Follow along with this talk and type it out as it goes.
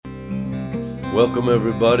Welcome,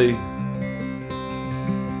 everybody.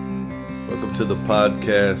 Welcome to the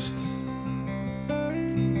podcast.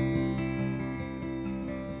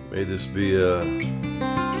 May this be a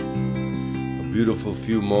beautiful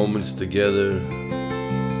few moments together,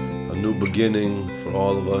 a new beginning for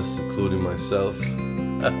all of us, including myself.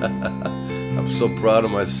 I'm so proud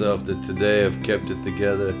of myself that today I've kept it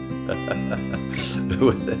together.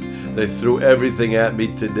 They threw everything at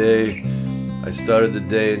me today. I started the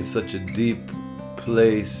day in such a deep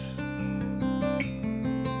place,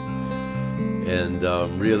 and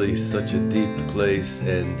really such a deep place.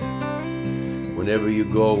 And whenever you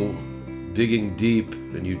go digging deep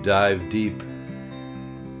and you dive deep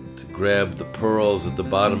to grab the pearls at the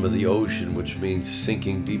bottom of the ocean, which means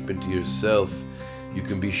sinking deep into yourself, you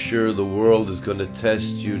can be sure the world is going to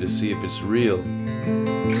test you to see if it's real.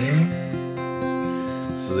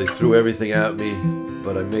 So they threw everything at me,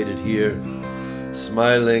 but I made it here,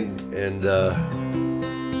 smiling and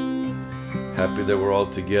happy that we're all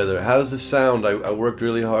together. How's the sound? I worked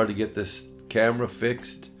really hard to get this camera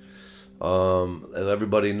fixed. Let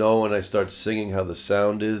everybody know when I start singing how the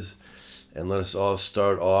sound is. And let us all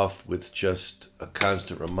start off with just a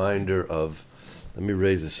constant reminder of, let me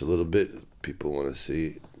raise this a little bit. People want to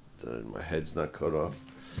see that my head's not cut off.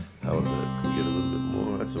 How is that? Can we get a little bit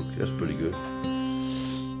more? That's okay. That's pretty good.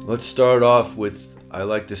 Let's start off with, I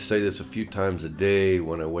like to say this a few times a day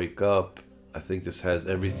when I wake up. I think this has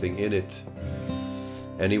everything in it.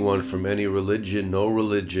 Anyone from any religion, no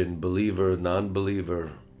religion, believer,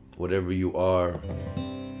 non-believer, whatever you are,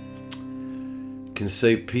 can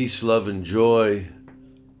say peace, love, and joy.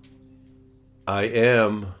 I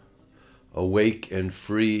am awake and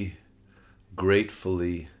free,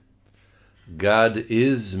 gratefully. God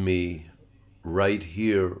is me right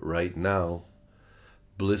here, right now,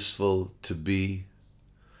 blissful to be.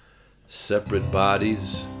 Separate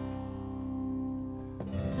bodies,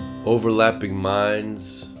 overlapping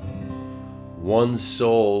minds, one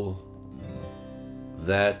soul,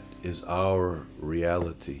 that is our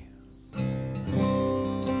reality.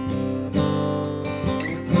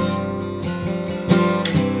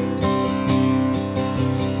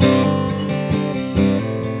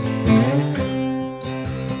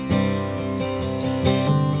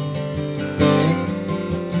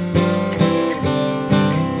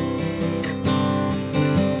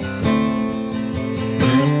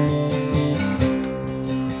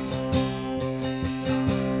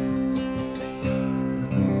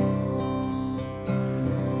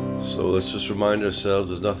 So let's just remind ourselves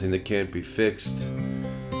there's nothing that can't be fixed,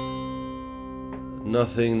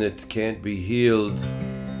 nothing that can't be healed,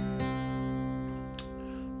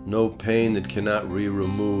 no pain that cannot be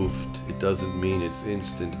removed. It doesn't mean it's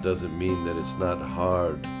instant, it doesn't mean that it's not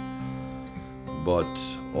hard, but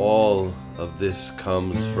all of this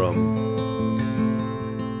comes from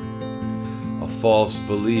a false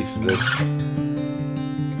belief that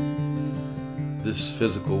this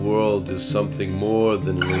physical world is something more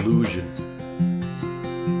than an illusion.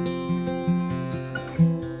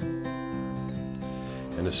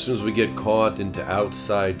 And as soon as we get caught into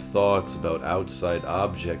outside thoughts about outside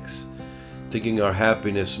objects, thinking our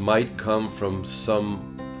happiness might come from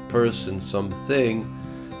some person, something,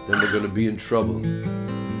 then we're going to be in trouble.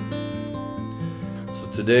 So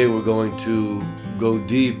today we're going to go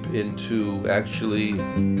deep into actually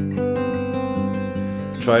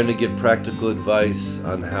trying to get practical advice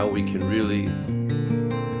on how we can really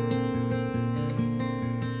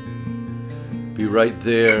be right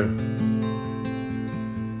there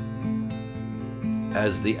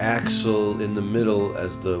as the axle in the middle,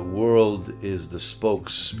 as the world is the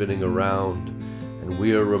spokes spinning around, and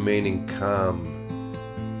we are remaining calm,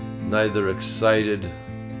 neither excited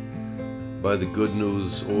by the good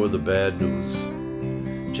news or the bad news,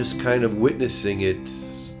 just kind of witnessing it.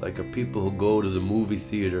 Like a people who go to the movie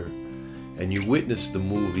theater and you witness the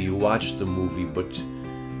movie, you watch the movie, but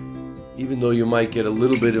even though you might get a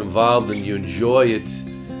little bit involved and you enjoy it,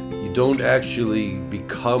 you don't actually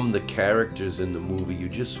become the characters in the movie, you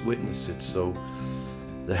just witness it. So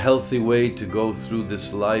the healthy way to go through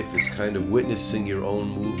this life is kind of witnessing your own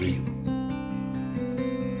movie.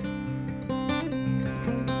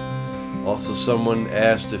 Also, someone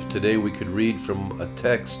asked if today we could read from a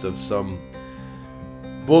text of some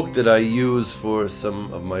book that I use for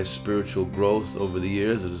some of my spiritual growth over the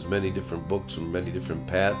years. There's many different books from many different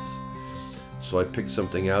paths. So I picked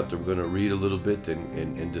something out that we're going to read a little bit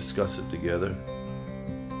and discuss it together.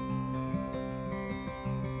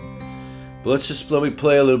 But let me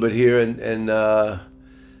play a little bit here and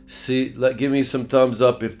give me some thumbs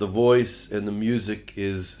up if the voice and the music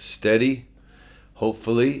is steady,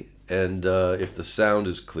 hopefully, and if the sound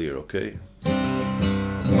is clear, okay?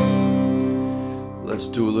 Let's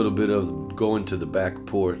do a little bit of going to the back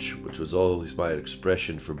porch, which was always my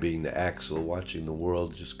expression for being the Axl, watching the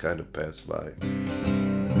world just kind of pass by.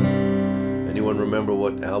 Anyone remember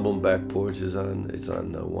what album Back Porch is on? It's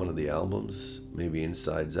on one of the albums, maybe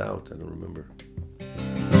Insides Out, I don't remember.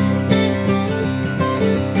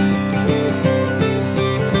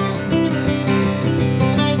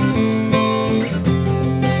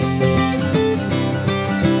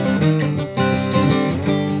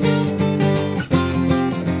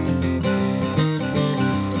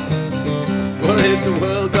 It's a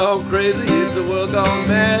world gone crazy, it's a world gone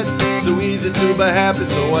mad. So easy to be happy,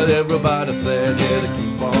 so what everybody said. Yeah, to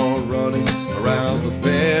keep on running around the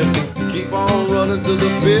bend, keep on running to the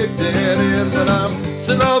big dead end. But I'm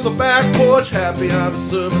sitting on the back porch, happy I'm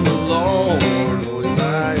serving the Lord. Oh, yes,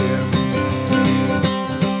 I am.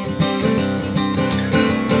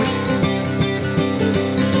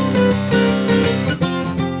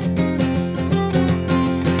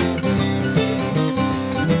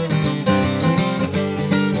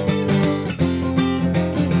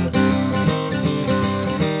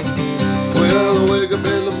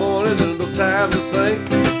 Time to think,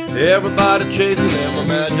 everybody chasing them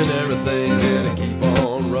imaginary things. Yeah, to keep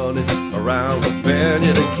on running around the bend,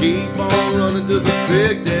 yeah, to keep on running to the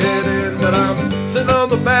big dead end. But I'm sitting on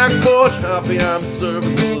the back porch, happy I'm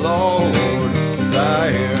serving the Lord. I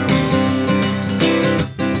am.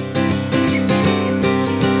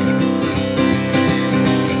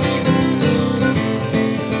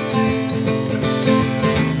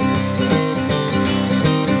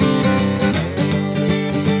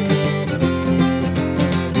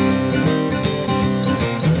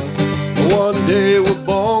 One day we're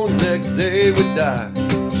born, next day we die.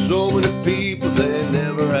 So many people, they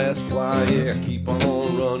never ask why. Yeah, keep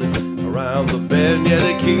on running around the bend. Yeah,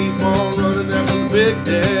 they keep on running down the big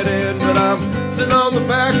dead end. But I'm sitting on the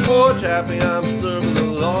back porch, happy I'm serving the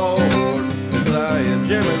Lord. Yes, I am.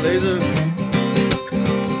 Jimmy Laser.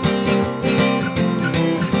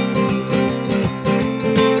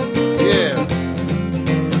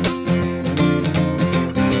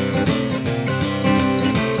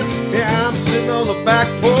 On the back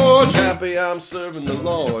porch, happy I'm serving the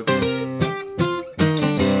Lord.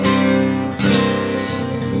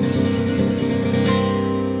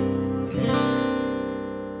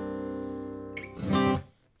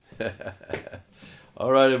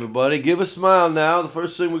 All right, everybody, give a smile now. The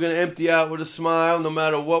first thing we're going to empty out with a smile. No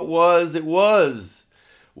matter what was, it was.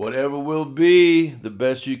 Whatever will be, the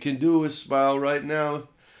best you can do is smile right now.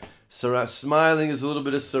 Smiling is a little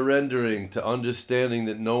bit of surrendering to understanding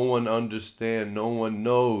that no one understands, no one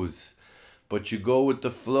knows. But you go with the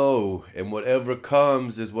flow, and whatever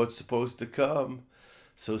comes is what's supposed to come.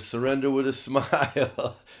 So surrender with a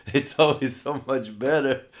smile. It's always so much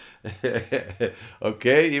better.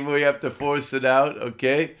 Okay? Even when you have to force it out,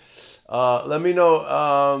 okay? Let me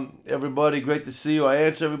know, everybody. Great to see you. I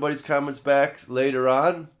answer everybody's comments back later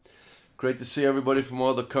on. Great to see everybody from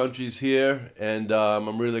all the countries here, and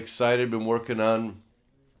I'm really excited. Been working on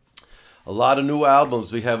a lot of new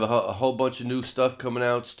albums. We have a whole bunch of new stuff coming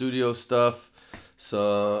out, studio stuff. So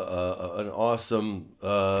an awesome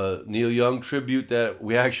Neil Young tribute that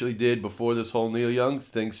we actually did before this whole Neil Young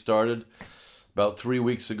thing started. About 3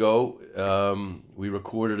 weeks ago, we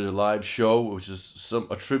recorded a live show, which is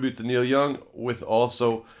a tribute to Neil Young, with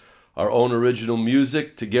also our own original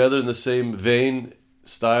music together in the same vein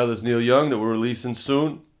style as Neil Young that we're releasing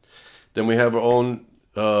soon. Then we have our own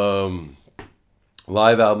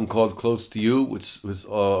live album called Close to You, which was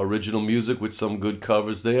original music with some good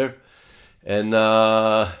covers there. And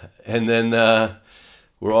then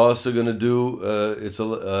we're also going to do it's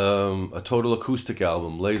a total acoustic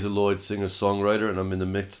album. Laser Lloyd, singer-songwriter, and I'm in the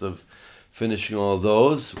midst of finishing all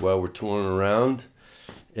those while we're touring around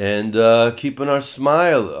and keeping our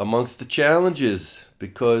smile amongst the challenges,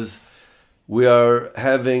 because we are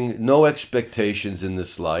having no expectations in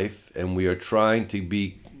this life, and we are trying to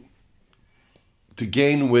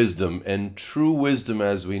gain wisdom. And true wisdom,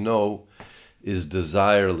 as we know, is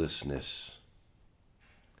desirelessness.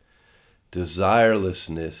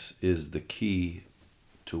 Desirelessness is the key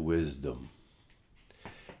to wisdom.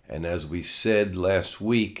 And as we said last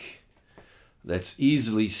week, that's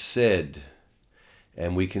easily said,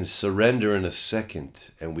 and we can surrender in a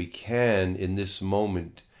second, and we can, in this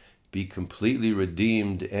moment, be completely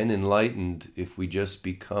redeemed and enlightened if we just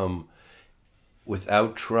become,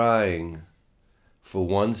 without trying, for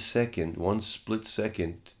 1 second, 1 split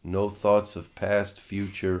second, no thoughts of past,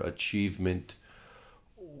 future, achievement,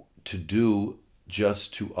 to do,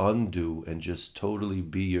 just to undo and just totally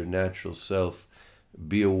be your natural self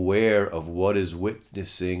be aware of what is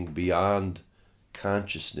witnessing beyond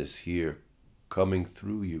consciousness here, coming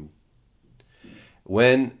through you.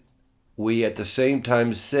 When we at the same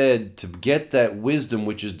time said to get that wisdom,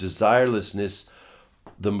 which is desirelessness,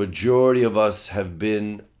 the majority of us have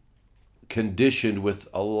been conditioned with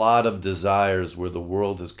a lot of desires where the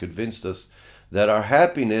world has convinced us that our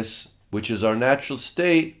happiness, which is our natural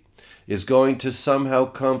state, is going to somehow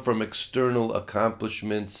come from external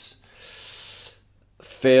accomplishments,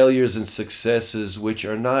 failures and successes which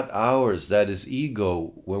are not ours. That is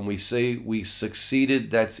ego. When we say we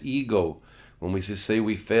succeeded, that's ego. When we say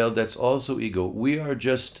we failed, that's also ego. We are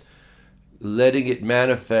just letting it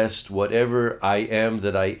manifest whatever I am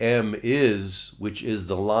that I am is, which is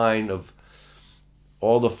the line of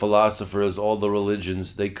all the philosophers, all the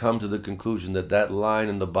religions. They come to the conclusion that that line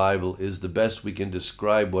in the Bible is the best we can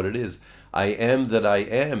describe what it is. I am that I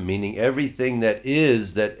am, meaning everything that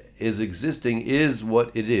is existing is what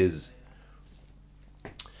it is.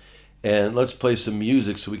 And let's play some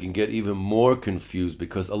music so we can get even more confused,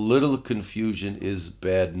 because a little confusion is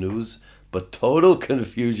bad news, but total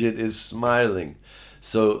confusion is smiling.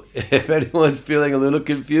 So if anyone's feeling a little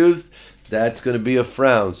confused, that's going to be a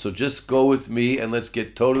frown. So just go with me and let's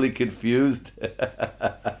get totally confused.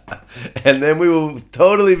 And then we will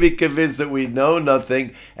totally be convinced that we know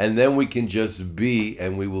nothing, and then we can just be,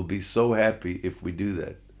 and we will be so happy if we do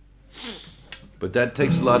that. But that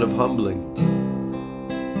takes a lot of humbling.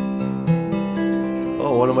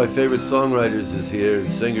 Oh, one of my favorite songwriters is here.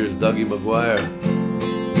 Singer is Dougie McGuire.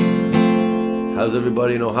 How's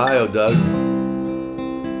everybody in Ohio, Doug?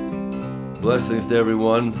 Blessings to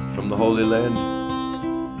everyone from the Holy Land.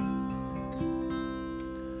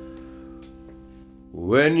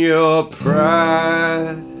 When your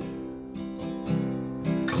pride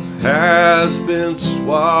has been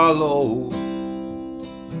swallowed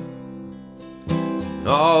and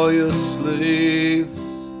all your slaves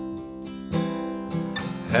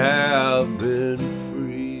have been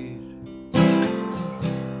freed,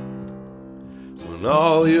 when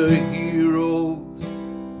all your heroes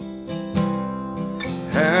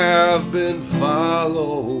have been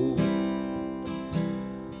followed,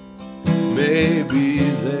 maybe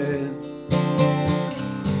then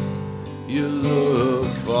you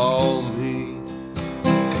look for me.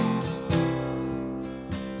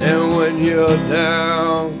 And when you're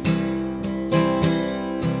down,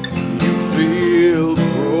 you feel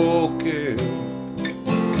broken.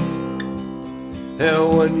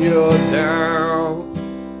 And when you're down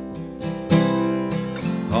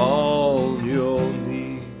on your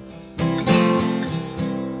knees,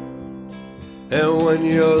 and when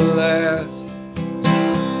your last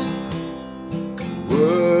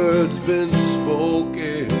word's been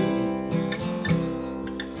spoken,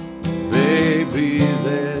 maybe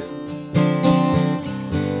then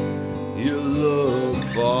you look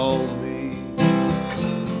for me.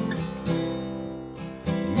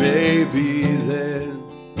 Maybe then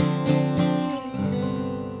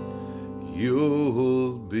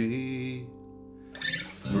you'll be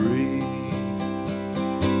free.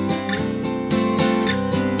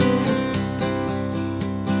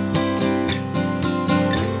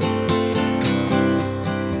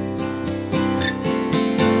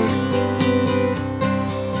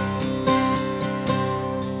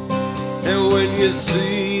 And when you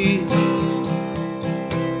see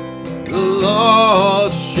the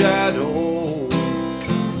Lord's shadows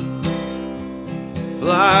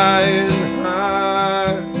flying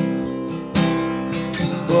high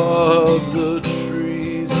above the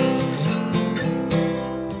trees,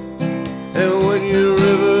 and when your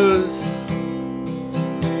rivers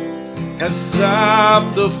have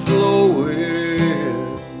stopped the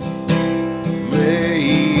flowing,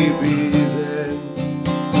 maybe then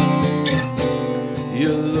you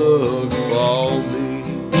look for me.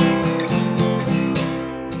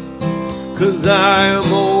 'Cause I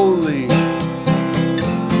am only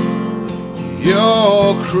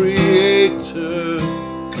your creator.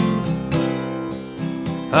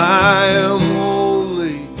 I am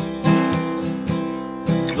only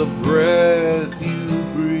the breath you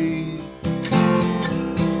breathe.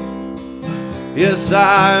 Yes,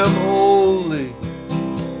 I am only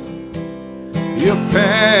your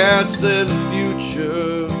past and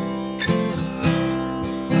future.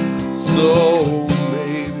 So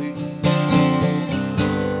maybe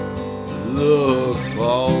look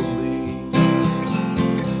for me,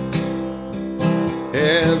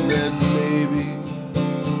 and then maybe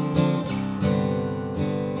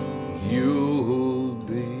you'll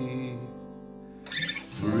be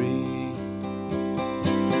free.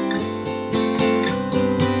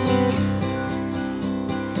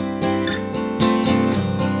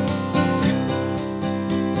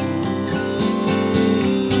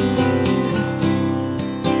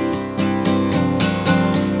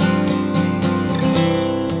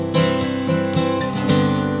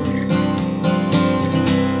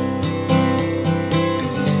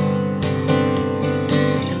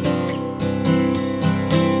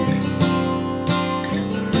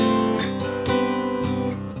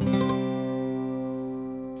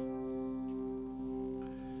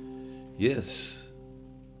 Yes.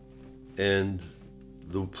 And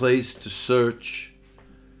the place to search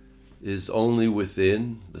is only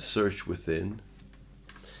within, the search within.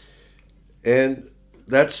 And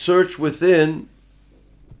that search within,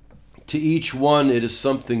 to each one, it is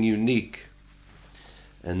something unique.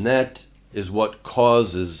 And that is what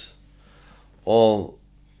causes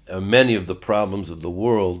many of the problems of the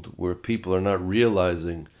world, where people are not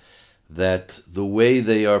realizing that the way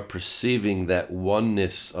they are perceiving that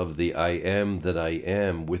oneness of the I am that I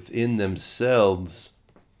am within themselves,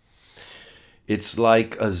 it's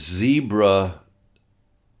like a zebra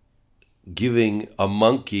giving a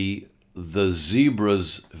monkey the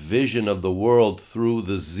zebra's vision of the world through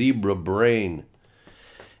the zebra brain.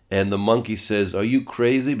 And the monkey says, "Are you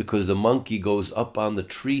crazy?" Because the monkey goes up on the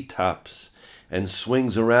treetops and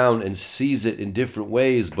swings around and sees it in different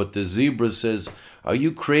ways. But the zebra says, "Are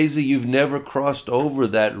you crazy? You've never crossed over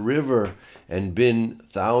that river and been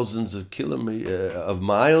thousands of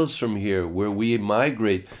miles from here where we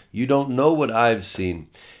migrate. You don't know what I've seen."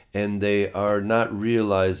 And they are not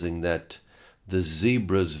realizing that the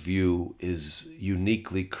zebra's view is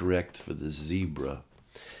uniquely correct for the zebra.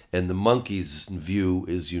 And the monkey's view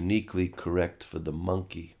is uniquely correct for the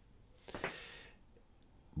monkey.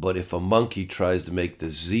 But if a monkey tries to make the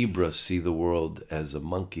zebra see the world as a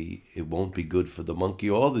monkey, it won't be good for the monkey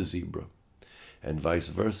or the zebra, and vice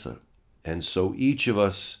versa. And so each of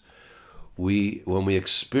us, when we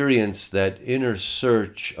experience that inner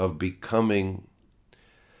search of becoming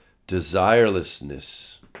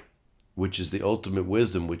desirelessness, which is the ultimate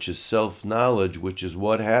wisdom, which is self-knowledge, which is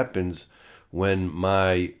what happens when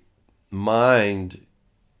my mind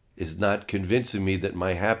is not convincing me that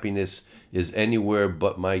my happiness is anywhere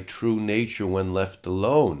but my true nature when left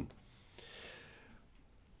alone.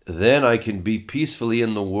 Then I can be peacefully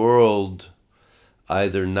in the world,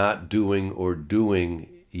 either not doing or doing,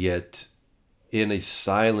 yet in a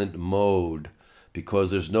silent mode,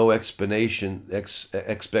 because there's no expectations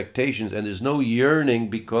and there's no yearning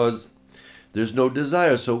because there's no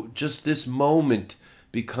desire. So just this moment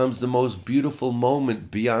becomes the most beautiful moment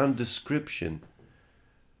beyond description,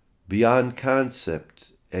 beyond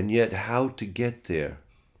concept, and yet how to get there,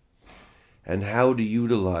 and how to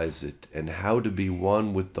utilize it, and how to be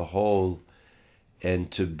one with the whole, and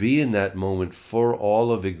to be in that moment for all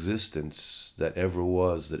of existence that ever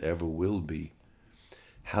was, that ever will be.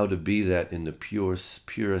 How to be that in the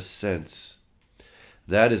purest sense.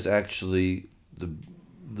 That is actually the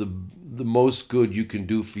most good you can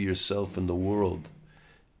do for yourself in the world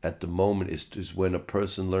at the moment, is when a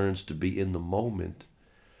person learns to be in the moment.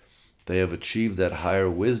 They have achieved that higher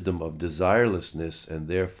wisdom of desirelessness, and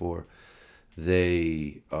therefore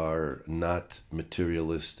they are not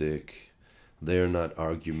materialistic, they are not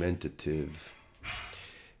argumentative,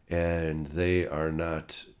 and they are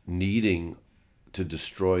not needing to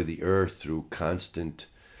destroy the earth through constant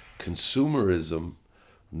consumerism,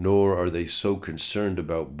 nor are they so concerned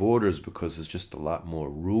about borders, because there's just a lot more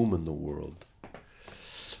room in the world.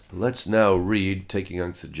 Let's now read, taking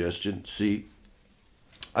on suggestion. See,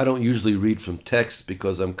 I don't usually read from text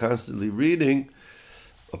because I'm constantly reading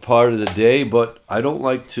a part of the day, but I don't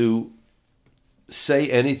like to say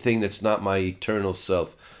anything that's not my eternal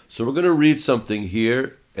self. So we're going to read something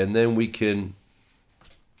here, and then we can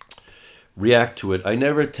react to it. I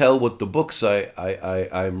never tell what the books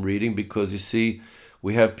I'm reading, because you see,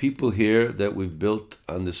 we have people here that we've built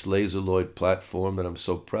on this LaserLloyd platform that I'm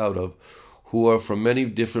so proud of, who are from many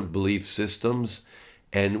different belief systems,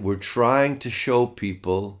 and we're trying to show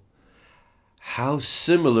people how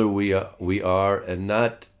similar we are, and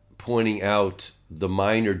not pointing out the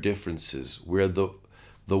minor differences, where the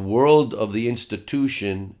world of the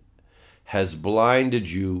institution has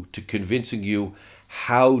blinded you to convincing you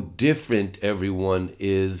how different everyone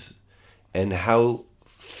is and how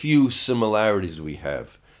few similarities we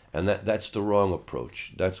have. And that's the wrong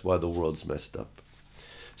approach. That's why the world's messed up.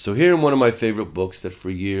 So here in one of my favorite books that for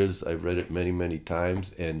years I've read it many, many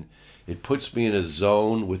times, and it puts me in a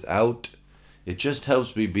zone it just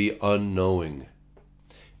helps me be unknowing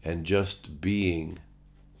and just being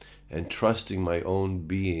and trusting my own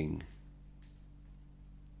being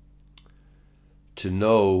to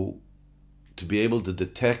know, to be able to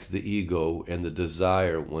detect the ego and the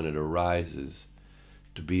desire when it arises,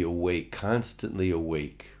 to be awake, constantly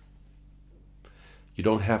awake. You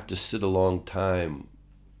don't have to sit a long time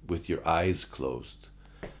with your eyes closed,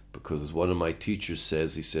 because as one of my teachers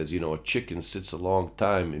says, he says, a chicken sits a long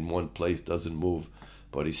time in one place, doesn't move,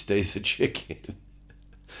 but he stays a chicken.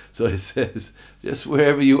 So he says, just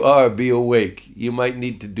wherever you are, be awake. You might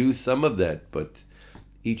need to do some of that, but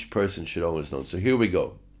each person should always know. So here we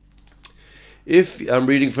go. If I'm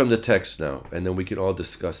reading from the text now, and then we can all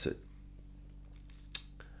discuss it.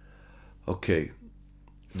 Okay.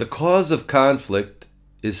 The cause of conflict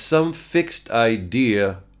is some fixed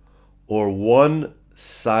idea or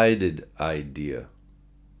one-sided idea.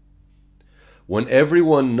 When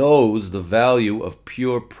everyone knows the value of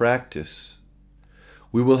pure practice,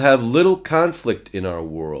 we will have little conflict in our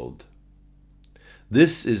world.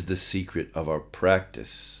 This is the secret of our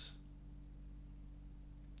practice.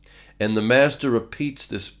 And the Master repeats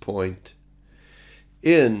this point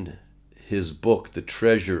in his book, The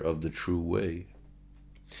Treasure of the True Way.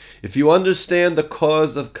 If you understand the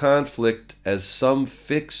cause of conflict as some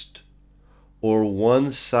fixed or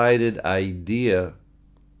one-sided idea,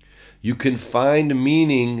 you can find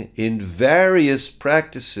meaning in various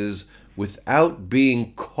practices without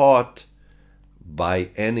being caught by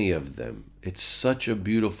any of them. It's such a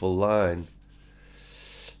beautiful line.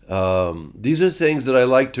 These are things that I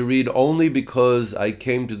like to read only because I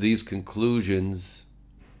came to these conclusions,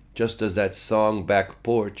 just as that song, Back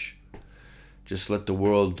Porch. Just let the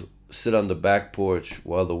world sit on the back porch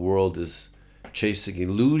while the world is chasing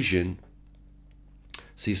illusion.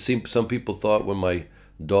 See, some people thought when my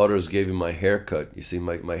daughters gave me my haircut, you see,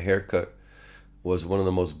 my haircut was one of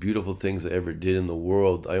the most beautiful things I ever did in the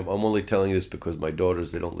world. I'm only telling you this because my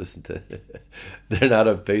daughters, they don't listen to, they're not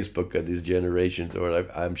on Facebook at these generations, or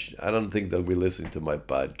I don't think they'll be listening to my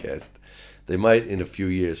podcast. They might in a few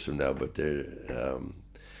years from now, but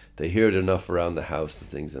they hear it enough around the house, the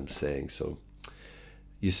things I'm saying. So,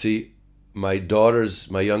 you see, my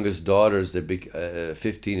youngest daughters, they're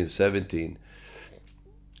 15 and 17.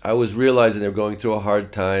 I was realizing they're going through a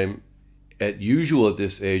hard time at usual at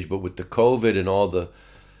this age, but with the COVID and all the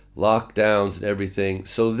lockdowns and everything.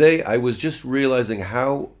 So I was just realizing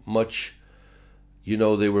how much,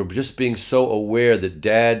 they were just being so aware that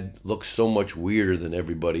Dad looks so much weirder than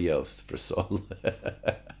everybody else for so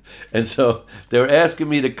And so they were asking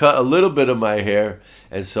me to cut a little bit of my hair,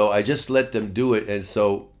 and so I just let them do it. And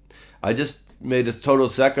so I just made a total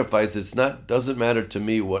sacrifice. Doesn't matter to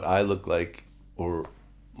me what I look like or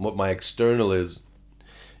what my external is.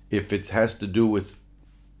 If it has to do with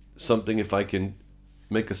something, if I can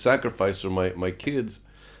make a sacrifice for my kids,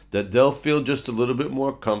 that they'll feel just a little bit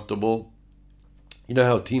more comfortable. You know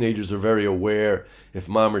how teenagers are very aware if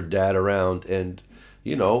mom or dad around, and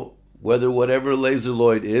whatever Laser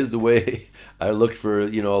Lloyd is, the way I looked for, a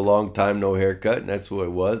long time, no haircut, and that's who I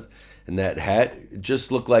was. And that hat, it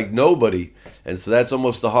just looked like nobody. And so that's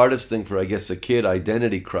almost the hardest thing for, I guess, a kid,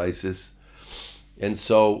 identity crisis. And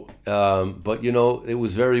so, but it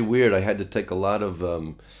was very weird. I had to take a lot of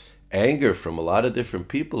anger from a lot of different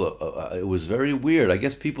people. It was very weird. I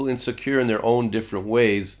guess people insecure in their own different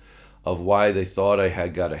ways of why they thought I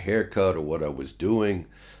had got a haircut or what I was doing.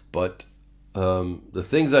 But the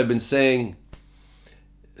things I've been saying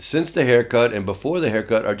since the haircut and before the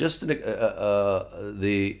haircut are just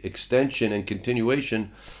the extension and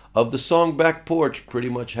continuation of the song Back Porch. Pretty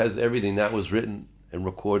much has everything that was written and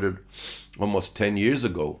recorded almost 10 years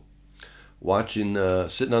ago. Sitting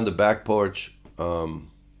on the back porch,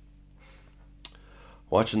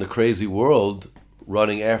 watching the crazy world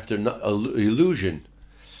running after illusion.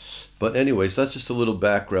 But anyways, that's just a little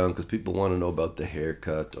background because people want to know about the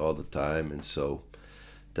haircut all the time. And so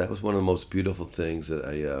that was one of the most beautiful things that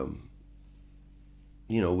I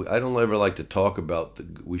don't ever like to talk about.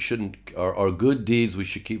 We shouldn't, our good deeds, we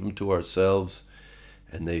should keep them to ourselves,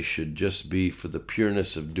 and they should just be for the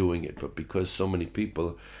pureness of doing it. But because so many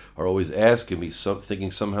people are always asking me, thinking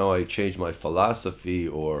somehow I changed my philosophy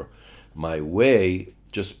or my way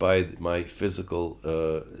just by my physical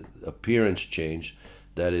appearance change,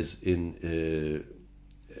 that is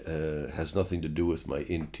has nothing to do with my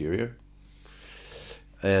interior.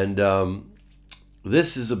 And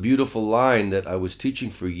this is a beautiful line that I was teaching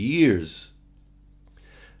for years.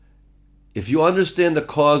 If you understand the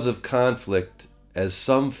cause of conflict as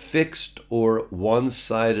some fixed or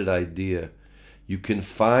one-sided idea, you can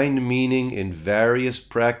find meaning in various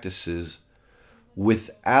practices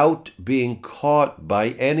without being caught by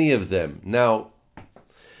any of them. Now,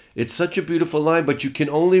 it's such a beautiful line, but you can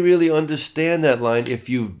only really understand that line if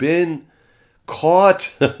you've been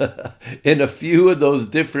caught in a few of those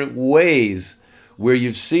different ways where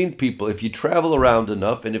you've seen people. If you travel around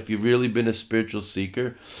enough, and if you've really been a spiritual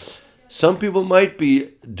seeker, some people might be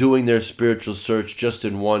doing their spiritual search just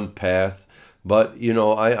in one path. But,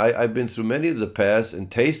 I've been through many of the paths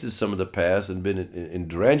and tasted some of the paths and been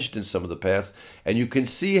drenched in some of the paths. And you can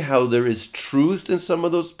see how there is truth in some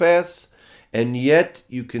of those paths. And yet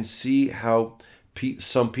you can see how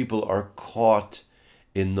some people are caught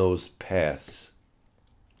in those paths.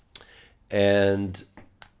 And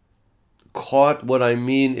caught what I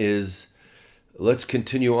mean is, let's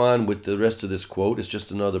continue on with the rest of this quote. It's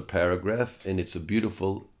just another paragraph, and it's a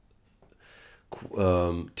beautiful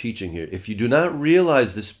teaching here. If you do not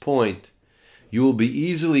realize this point, you will be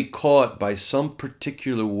easily caught by some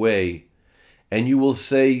particular way, and you will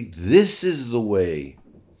say, this is the way.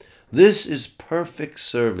 This is perfect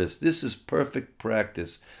service. This is perfect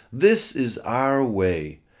practice. This is our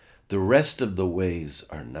way. The rest of the ways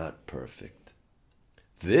are not perfect.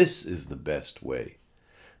 This is the best way.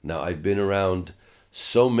 Now, I've been around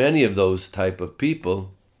so many of those type of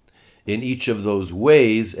people in each of those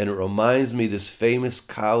ways, and it reminds me this famous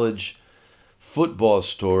college football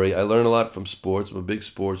story. I learn a lot from sports. I'm a big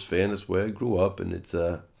sports fan. That's where I grew up, and it's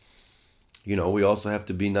we also have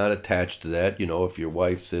to be not attached to that. If your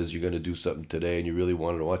wife says you're going to do something today and you really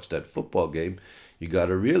wanted to watch that football game, you got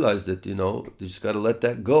to realize that, you just got to let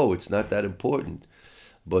that go. It's not that important.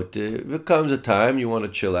 But there comes a time you want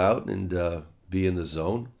to chill out and be in the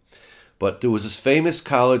zone. But there was this famous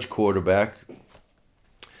college quarterback.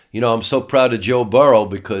 I'm so proud of Joe Burrow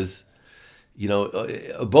because,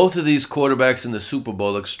 both of these quarterbacks in the Super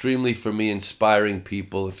Bowl, extremely, for me, inspiring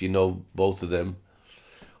people, if you know both of them.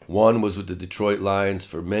 One was with the Detroit Lions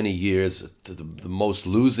for many years, the most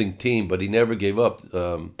losing team, but he never gave up,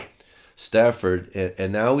 Stafford.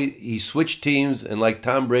 And now he switched teams, and like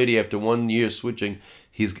Tom Brady, after 1 year switching,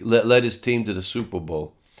 he's led his team to the Super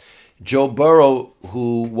Bowl. Joe Burrow,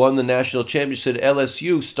 who won the national championship at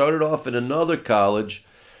LSU, started off in another college.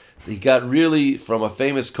 He got really, from a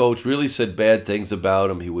famous coach, really said bad things about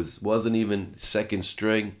him. He wasn't even second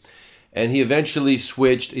string. And he eventually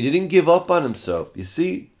switched. He didn't give up on himself. You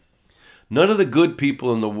see, none of the good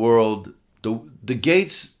people in the world, the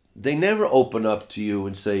gates, they never open up to you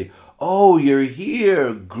and say, oh, you're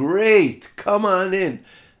here, great, come on in.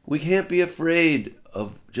 We can't be afraid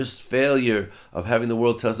of just failure, of having the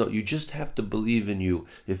world tell us, no, you just have to believe in you.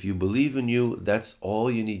 If you believe in you, that's all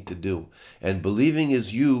you need to do. And believing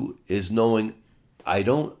is you is knowing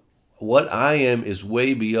what I am is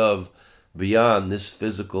way beyond this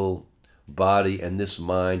physical body and this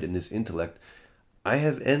mind and this intellect. I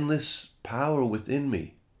have endless power within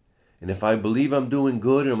me. And if I believe I'm doing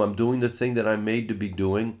good and I'm doing the thing that I'm made to be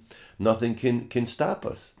doing, nothing can stop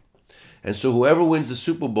us. And so whoever wins the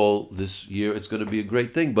Super Bowl this year, it's going to be a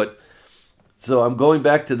great thing. But so I'm going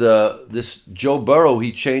back to this Joe Burrow.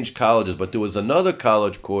 He changed colleges, but there was another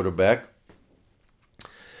college quarterback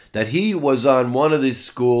that he was on one of these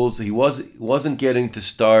schools. He wasn't getting to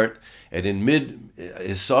start, and in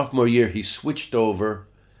his sophomore year, he switched over.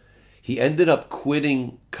 He ended up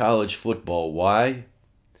quitting college football. Why?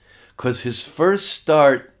 Because his first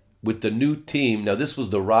start with the new team, now this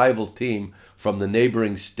was the rival team from the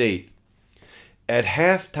neighboring state, at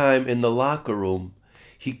halftime in the locker room,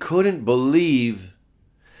 he couldn't believe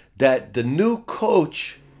that the new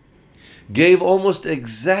coach gave almost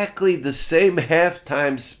exactly the same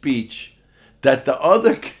halftime speech that the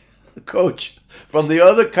other coach from the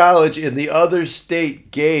other college in the other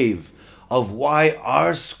state gave of why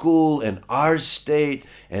our school and our state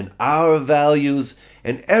and our values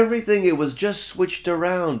and everything, it was just switched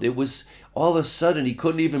around. It was all of a sudden he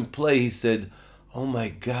couldn't even play. He said, oh my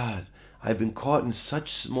God, I've been caught in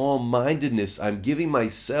such small-mindedness. I'm giving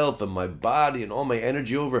myself and my body and all my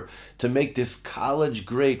energy over to make this college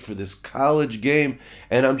great for this college game.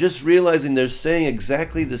 And I'm just realizing they're saying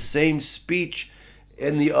exactly the same speech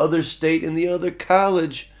in the other state, in the other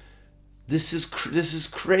college. This is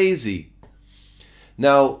crazy.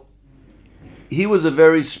 Now, he was a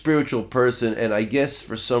very spiritual person, and I guess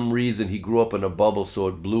for some reason he grew up in a bubble, so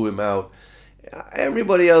it blew him out.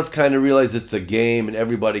 Everybody else kind of realizes it's a game, and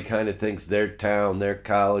everybody kind of thinks their town, their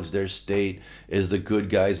college, their state is the good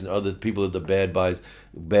guys, and other people are the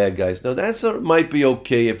bad guys. Now, might be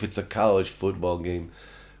okay if it's a college football game.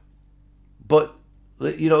 But,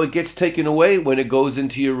 it gets taken away when it goes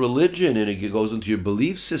into your religion and it goes into your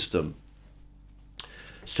belief system.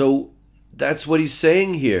 So that's what he's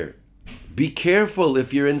saying here. Be careful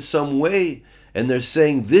if you're in some way and they're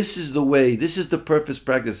saying this is the way, this is the perfect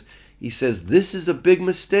practice. He says this is a big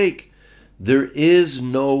mistake. There is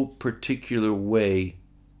no particular way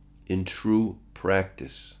in true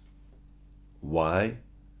practice. Why?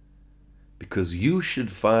 Because you should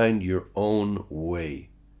find your own way.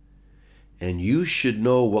 And you should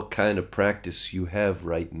know what kind of practice you have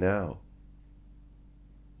right now.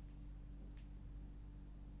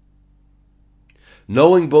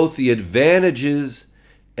 Knowing both the advantages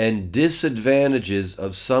and disadvantages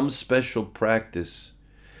of some special practice,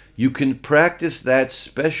 you can practice that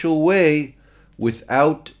special way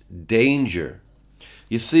without danger.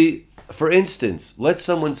 You see, for instance, let's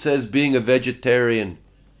someone says being a vegetarian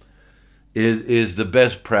is the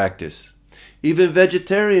best practice. Even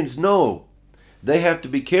vegetarians know they have to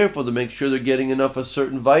be careful to make sure they're getting enough of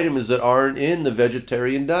certain vitamins that aren't in the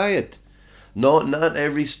vegetarian diet. No, not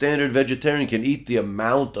every standard vegetarian can eat the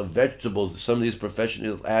amount of vegetables that some of these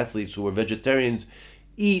professional athletes who are vegetarians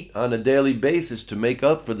eat on a daily basis to make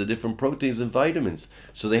up for the different proteins and vitamins.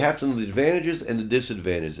 So they have to know the advantages and the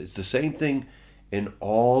disadvantages. It's the same thing in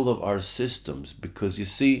all of our systems, because you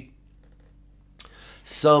see,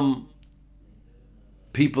 some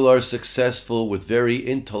people are successful with very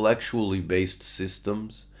intellectually based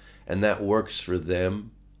systems, and that works for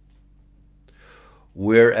them.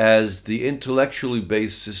 Whereas the intellectually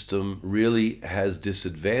based system really has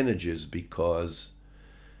disadvantages, because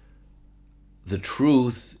the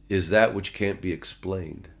truth is that which can't be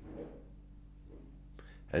explained.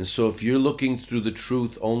 And so if you're looking through the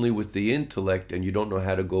truth only with the intellect and you don't know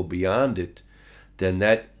how to go beyond it, then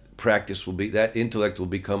that intellect will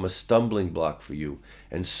become a stumbling block for you.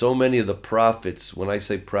 And so many of the prophets, when I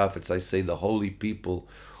say prophets, I say the holy people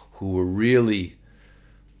who were really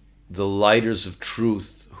the lighters of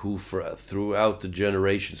truth, who throughout the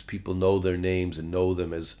generations people know their names and know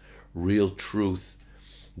them as real truth.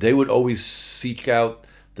 They would always seek out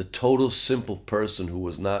the total simple person who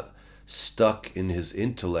was not stuck in his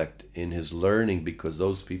intellect, in his learning, because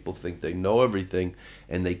those people think they know everything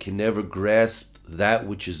and they can never grasp that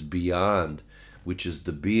which is beyond, which is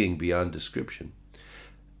the being beyond description.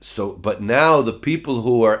 So, but now the people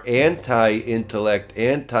who are anti-intellect,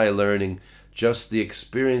 anti-learning, just the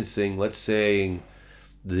experiencing, let's say,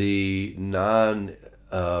 the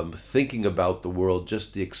thinking about the world,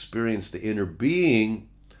 just the experience, the inner being,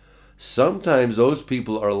 sometimes those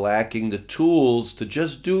people are lacking the tools to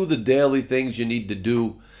just do the daily things you need to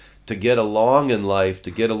do to get along in life,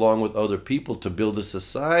 to get along with other people, to build a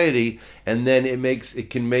society, and then it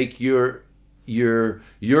can make your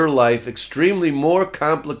life extremely more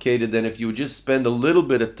complicated than if you would just spend a little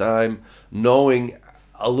bit of time knowing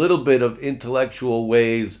a little bit of intellectual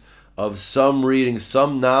ways of some reading,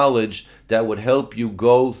 some knowledge that would help you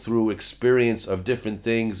go through experience of different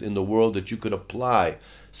things in the world that you could apply.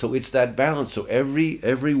 So it's that balance. So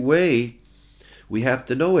every way, we have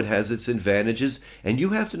to know it has its advantages, and you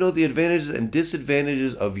have to know the advantages and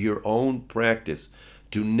disadvantages of your own practice.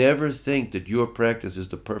 Do never think that your practice is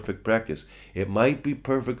the perfect practice. It might be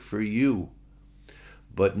perfect for you,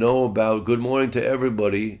 but know about, good morning to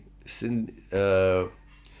everybody. From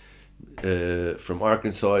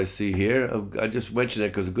Arkansas, I see here. I just mentioned that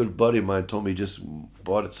because a good buddy of mine told me he just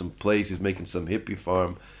bought at some place. He's making some hippie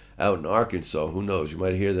farm out in Arkansas. Who knows? You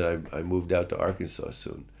might hear that I moved out to Arkansas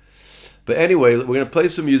soon. But anyway, we're going to play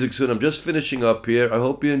some music soon. I'm just finishing up here. I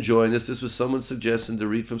hope you're enjoying this. This was someone suggesting to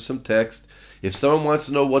read from some text. If someone wants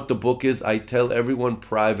to know what the book is, I tell everyone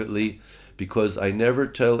privately, because I never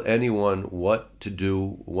tell anyone what to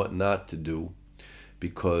do, what not to do,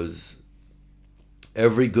 because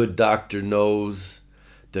every good doctor knows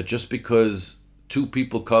that just because two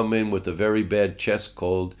people come in with a very bad chest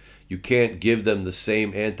cold, you can't give them the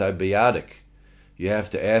same antibiotic. You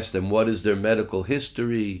have to ask them, what is their medical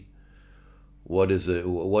history? What is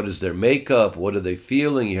their makeup? What are they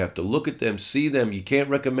feeling? You have to look at them, see them. You can't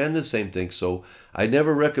recommend the same thing. So I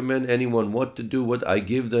never recommend anyone what to do. What I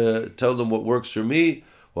tell them what works for me,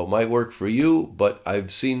 what might work for you. But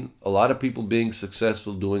I've seen a lot of people being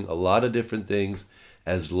successful doing a lot of different things,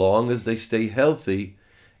 as long as they stay healthy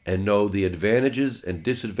and know the advantages and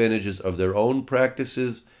disadvantages of their own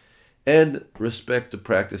practices and respect the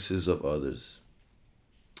practices of others.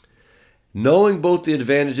 Knowing both the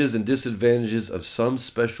advantages and disadvantages of some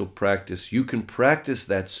special practice, you can practice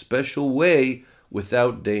that special way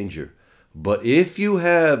without danger. But if you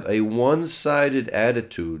have a one-sided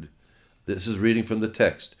attitude, this is reading from the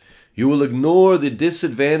text, you will ignore the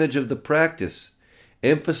disadvantage of the practice,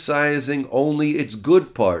 emphasizing only its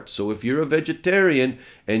good parts. So if you're a vegetarian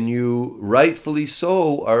and you rightfully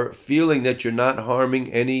so are feeling that you're not harming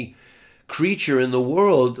any creature in the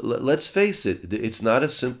world, let's face it, it's not a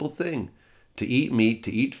simple thing to eat meat,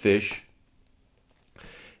 to eat fish.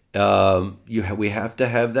 We have to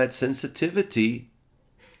have that sensitivity.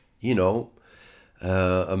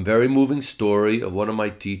 A very moving story of one of my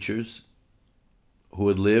teachers who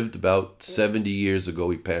had lived about 70 years ago.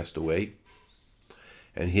 He passed away.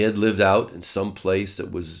 And he had lived out in some place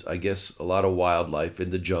that was, I guess, a lot of wildlife in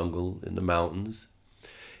the jungle, in the mountains.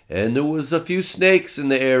 And there was a few snakes in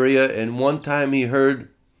the area. And one time he heard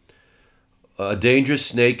a dangerous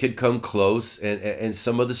snake had come close, and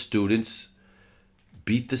some of the students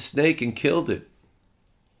beat the snake and killed it.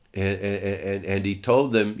 And he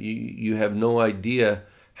told them, you have no idea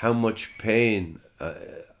how much pain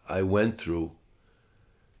I went through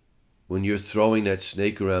when you're throwing that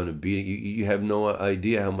snake around and beating, you have no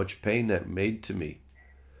idea how much pain that made to me.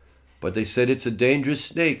 But they said it's a dangerous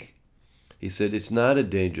snake. He said, it's not a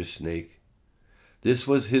dangerous snake. This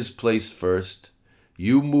was his place first.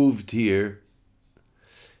 You moved here.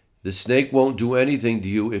 The snake won't do anything to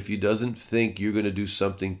you if he doesn't think you're going to do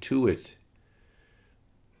something to it.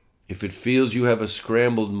 If it feels you have a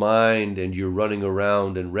scrambled mind and you're running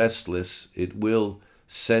around and restless, it will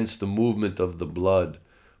sense the movement of the blood.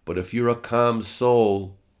 But if you're a calm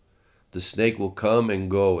soul, the snake will come and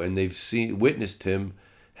go. And they've witnessed him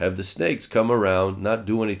have the snakes come around, not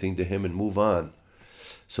do anything to him, and move on.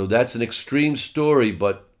 So that's an extreme story,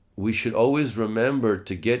 but we should always remember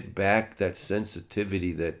to get back that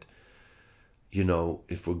sensitivity that,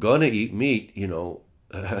 if we're going to eat meat,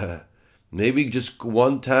 maybe just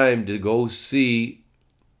one time to go see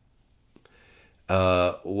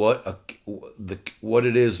what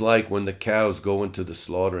it is like when the cows go into the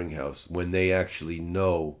slaughtering house, when they actually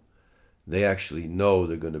know they're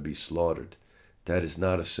going to be slaughtered. That is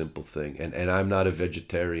not a simple thing. And I'm not a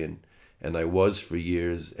vegetarian, and I was for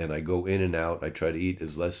years, and I go in and out. I try to eat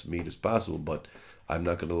as less meat as possible, but I'm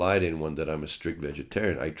not going to lie to anyone that I'm a strict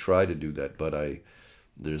vegetarian. I try to do that, but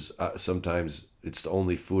there's sometimes it's the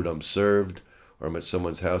only food I'm served, or I'm at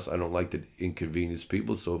someone's house. I don't like to inconvenience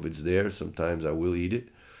people, so if it's there, sometimes I will eat it.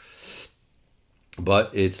 But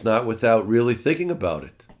it's not without really thinking about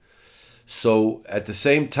it. So at the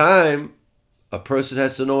same time, a person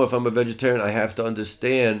has to know, if I'm a vegetarian, I have to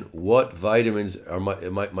understand what vitamins are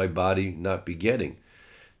my body not be getting.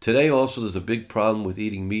 Today also there's a big problem with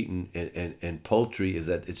eating meat and poultry, is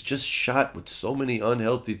that it's just shot with so many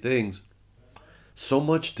unhealthy things. So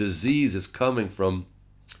much disease is coming from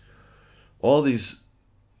all these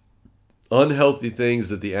unhealthy things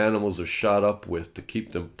that the animals are shot up with to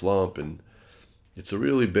keep them plump, and it's a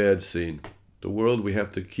really bad scene. The world, we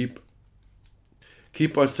have to keep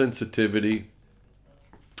our sensitivity,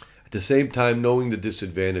 at the same time knowing the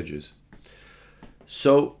disadvantages.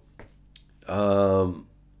 So,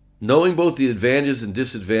 knowing both the advantages and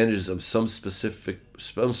disadvantages of some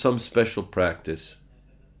special practice,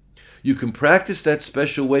 you can practice that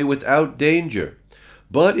special way without danger.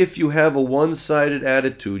 But if you have a one-sided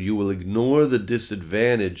attitude, you will ignore the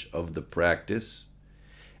disadvantage of the practice,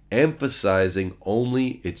 emphasizing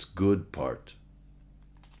only its good part.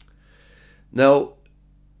 Now,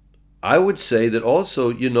 I would say that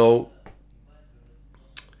also,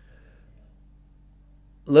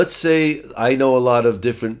 let's say I know a lot of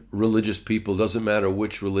different religious people, doesn't matter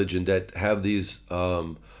which religion, that have these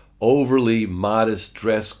overly modest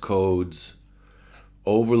dress codes,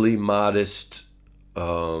 overly modest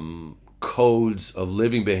codes of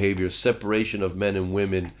living behavior, separation of men and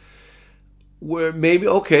women, where maybe,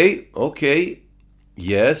 okay,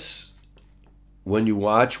 yes, when you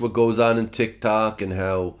watch what goes on in TikTok and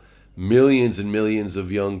how millions and millions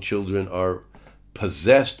of young children are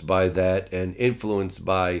possessed by that and influenced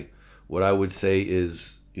by what I would say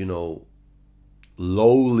is,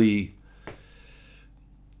 lowly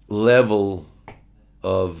level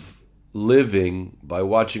of living by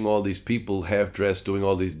watching all these people half-dressed doing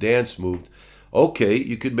all these dance moves. Okay,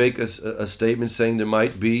 you could make a statement saying there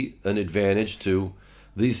might be an advantage to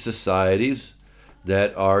these societies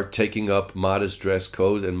that are taking up modest dress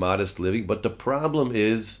codes and modest living. But the problem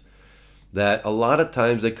is that a lot of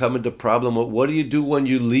times they come into problem with, what do you do when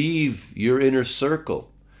you leave your inner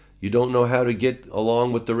circle? You don't know how to get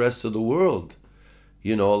along with the rest of the world.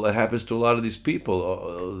 That happens to a lot of these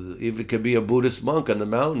people. If it could be a Buddhist monk on the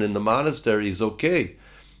mountain in the monastery, he's okay.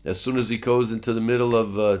 As soon as he goes into the middle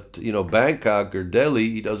of Bangkok or Delhi,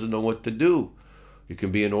 he doesn't know what to do. You can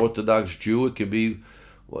be an Orthodox Jew. It can be,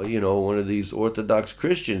 one of these Orthodox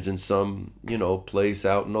Christians in some, place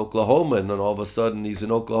out in Oklahoma, and then all of a sudden he's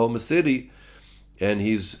in Oklahoma City, and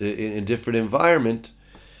he's in a different environment.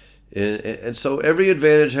 And so every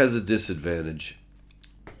advantage has a disadvantage.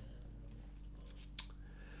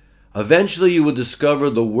 Eventually you will discover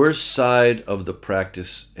the worst side of the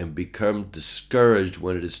practice and become discouraged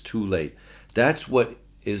when it is too late. That's what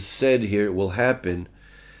is said here will happen.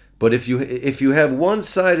 But if you have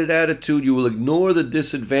one-sided attitude, you will ignore the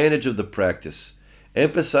disadvantage of the practice,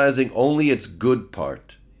 emphasizing only its good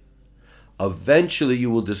part. Eventually you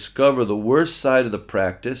will discover the worst side of the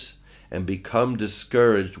practice and become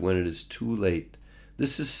discouraged when it is too late.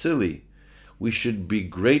 This is silly. We should be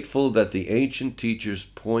grateful that the ancient teachers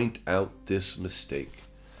point out this mistake.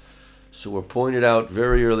 So we're pointed out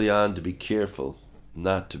very early on to be careful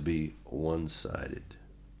not to be one-sided.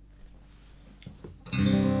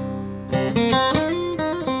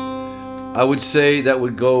 I would say that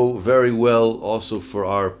would go very well also for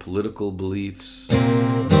our political beliefs.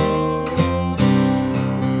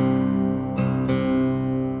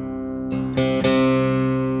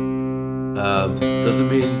 Doesn't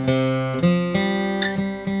mean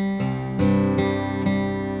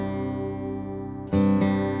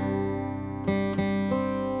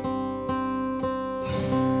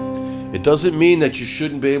it doesn't mean that you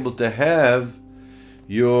shouldn't be able to have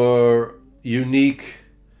your unique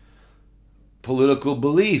political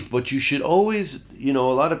belief, but you should always, a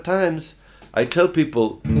lot of times I tell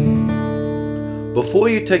people, before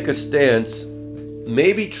you take a stance,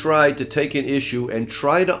 maybe try to take an issue and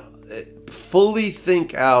try to fully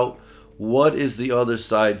think out what is the other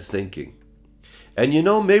side thinking. And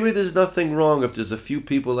maybe there's nothing wrong if there's a few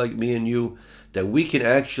people like me and you that we can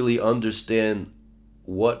actually understand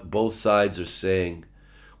what both sides are saying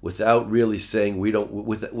without really saying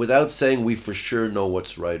without saying we for sure know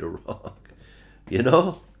what's right or wrong.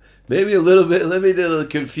 Maybe a little bit, maybe the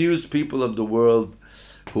confused people of the world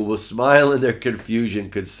who will smile in their confusion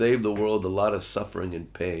could save the world a lot of suffering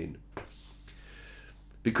and pain.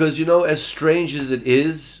 Because, as strange as it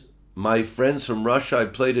is, my friends from Russia, I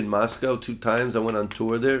played in Moscow 2 times, I went on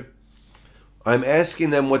tour there. I'm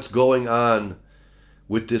asking them what's going on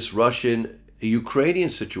with this Russian-Ukrainian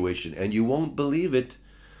situation, and you won't believe it,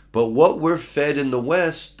 but what we're fed in the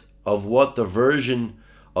West of what the version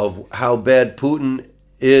of how bad Putin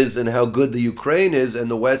is and how good the Ukraine is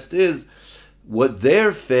and the West is, what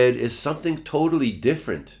they're fed is something totally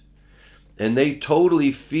different. And they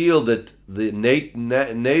totally feel that the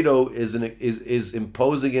NATO is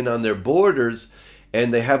imposing in on their borders,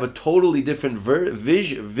 and they have a totally different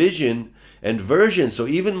vision and version. So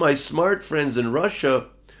even my smart friends in Russia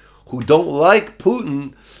who don't like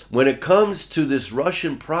Putin, when it comes to this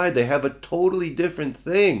Russian pride, they have a totally different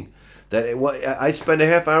thing. That I spend a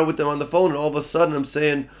half hour with them on the phone, and all of a sudden I'm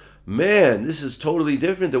saying, man, this is totally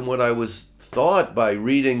different than what I was thought by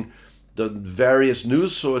reading the various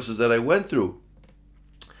news sources that I went through.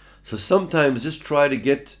 So sometimes just try to,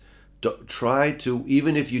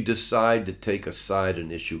 even if you decide to take a side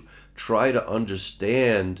an issue, try to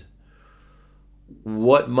understand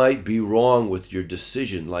what might be wrong with your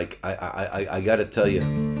decision. Like, I got to tell you,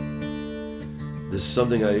 this is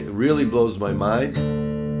something that really blows my mind.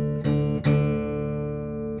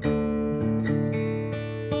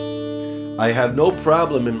 I have no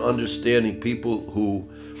problem in understanding people who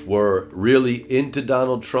were really into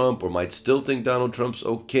Donald Trump or might still think Donald Trump's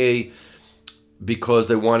okay because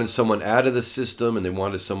they wanted someone out of the system and they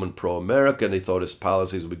wanted someone pro-America and they thought his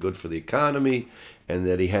policies would be good for the economy and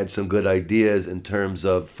that he had some good ideas in terms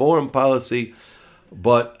of foreign policy.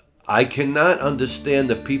 But I cannot understand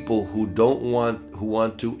the people who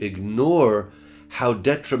want to ignore how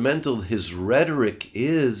detrimental his rhetoric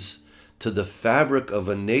is to the fabric of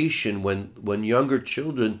a nation when younger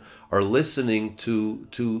children are listening to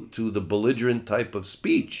the belligerent type of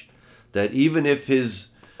speech. That even if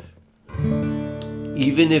his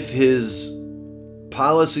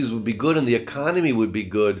policies would be good and the economy would be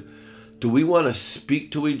good, do we want to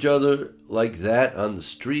speak to each other like that on the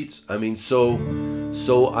streets? I mean,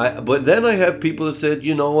 but then I have people that said,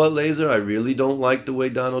 you know what, Laser, I really don't like the way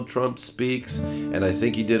Donald Trump speaks, and I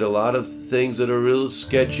think he did a lot of things that are real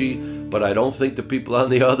sketchy, but I don't think the people on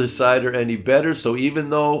the other side are any better. So even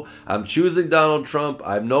though I'm choosing Donald Trump,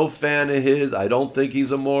 I'm no fan of his, I don't think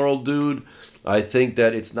he's a moral dude. I think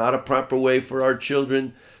that it's not a proper way for our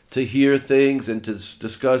children to hear things and to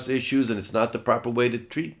discuss issues, and it's not the proper way to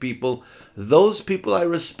treat people. Those people I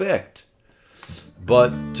respect.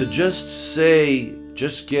 But to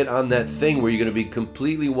just get on that thing where you're going to be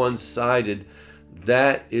completely one-sided,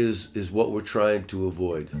 that is what we're trying to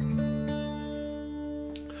avoid.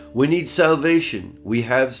 We need salvation. We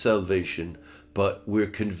have salvation, but we're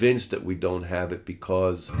convinced that we don't have it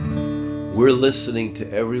because we're listening to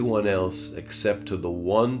everyone else except to the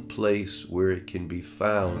one place where it can be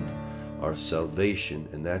found, our salvation,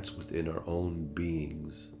 and that's within our own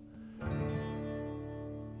beings.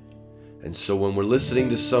 And so when we're listening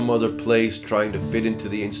to some other place, trying to fit into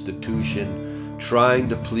the institution, trying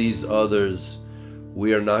to please others,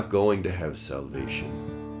 we are not going to have salvation.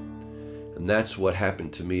 And that's what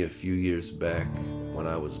happened to me a few years back when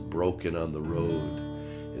I was broken on the road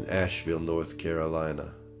in Asheville, North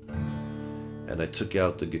Carolina. And I took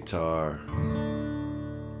out the guitar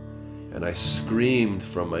and I screamed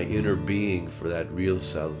from my inner being for that real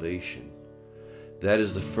salvation. That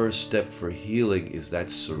is the first step for healing, is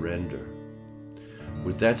that surrender.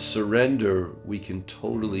 With that surrender, we can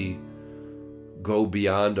totally go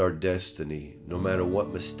beyond our destiny, no matter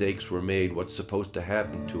what mistakes were made, what's supposed to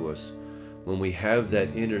happen to us. When we have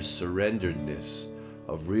that inner surrenderedness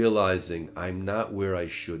of realizing I'm not where I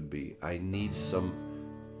should be, I need some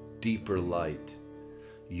deeper light,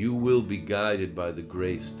 you will be guided by the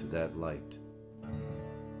grace to that light.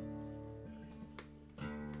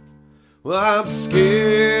 Well, I'm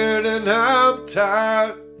scared and I'm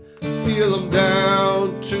tired, feel I'm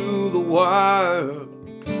down to the wire.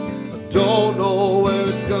 I don't know where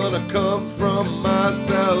it's gonna come from, my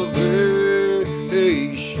salvation.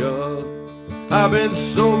 I've been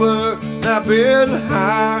sober, I've been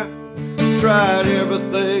high, tried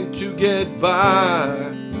everything to get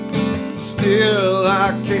by. Still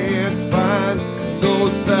I can't find no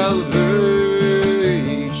salvation.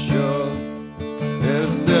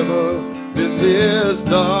 There's never been this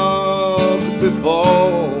dark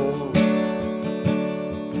before.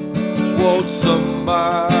 Won't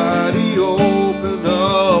somebody open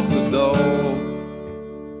up the door?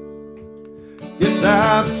 Yes,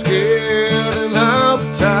 I'm scared and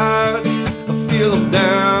I'm tired, I feel I'm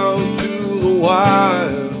down to the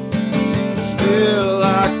wire. Still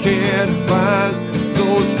I can't find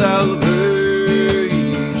no salvation.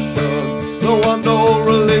 No one, no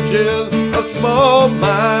religion of small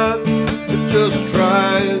minds, it's just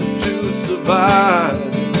trying to survive.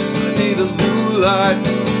 I need a new light,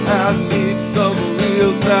 I need some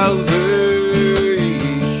real salvation.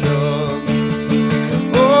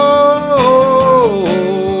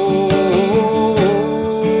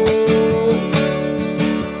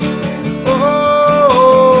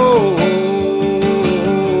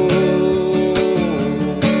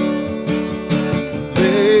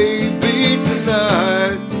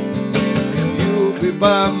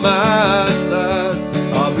 By my side,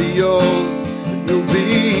 I'll be yours, and you'll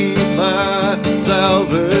be my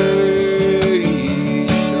salvation.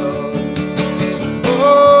 Oh,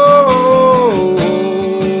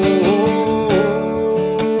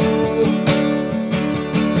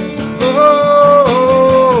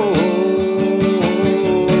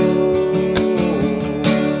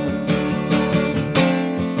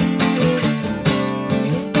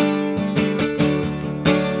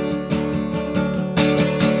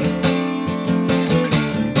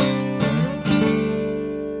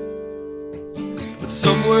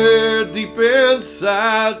 somewhere deep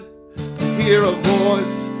inside, hear a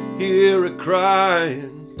voice, hear it crying,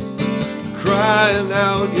 crying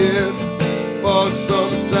out, yes, for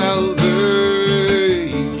some salvation.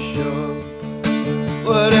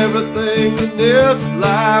 But everything in this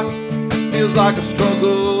life feels like a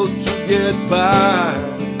struggle to get by.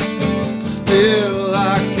 Still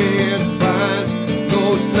I can't find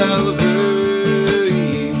no salvation.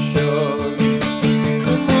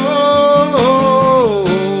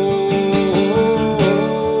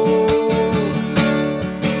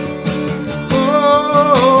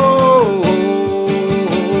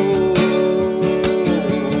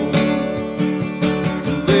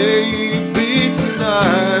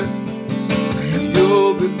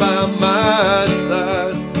 By my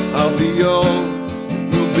side, I'll be yours,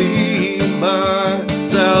 you'll be my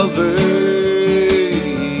salvation.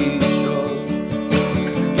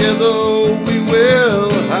 Together we will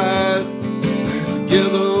hide,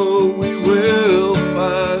 together we will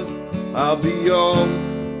find. I'll be yours,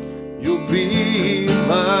 you'll be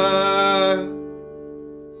my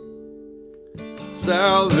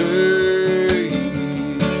salvation.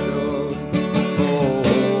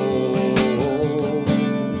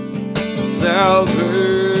 Salvation,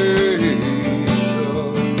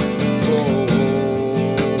 oh,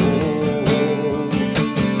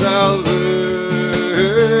 salvation,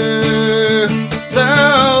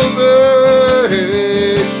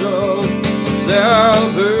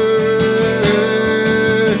 salvation,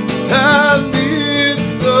 I need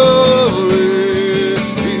some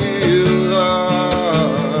real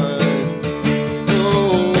light.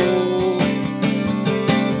 Oh,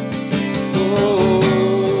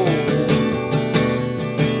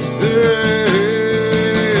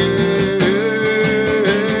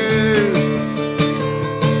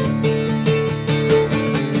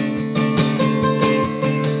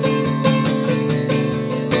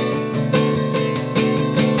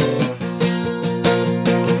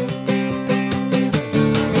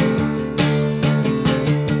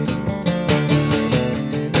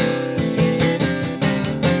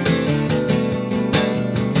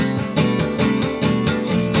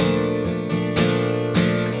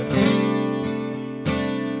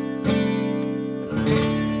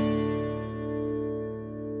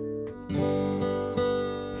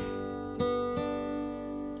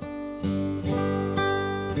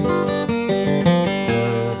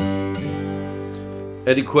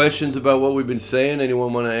 any questions about what we've been saying?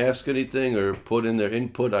 Anyone want to ask anything or put in their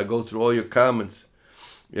input? I go through all your comments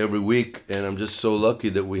every week, and I'm just so lucky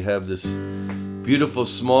that we have this beautiful,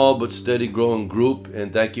 small but steady growing group.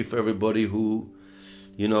 And thank you for everybody who,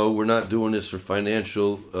 you know, we're not doing this for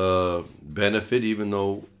financial benefit, even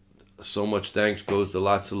though So much thanks goes to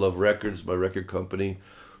Lots of Love Records, my record company,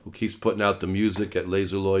 who keeps putting out the music at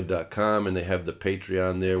laserloid.com, and they have the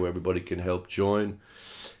Patreon there where everybody can help join.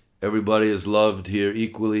 Everybody is loved here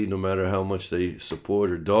equally, no matter how much they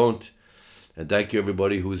support or don't. And thank you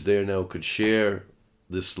everybody who's there now could share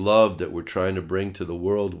this love that we're trying to bring to the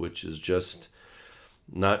world, which is just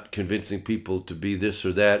not convincing people to be this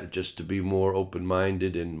or that, just to be more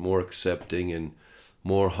open-minded and more accepting and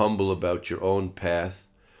more humble about your own path.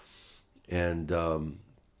 And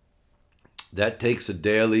that takes a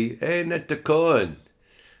daily, hey, Netta Cohen.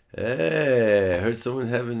 Hey, I heard someone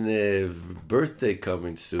having a birthday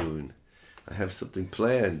coming soon. I have something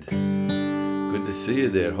planned. Good to see you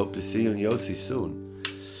there. Hope to see you in Yossi soon.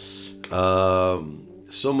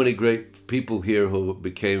 So many great people here who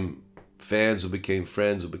became fans, who became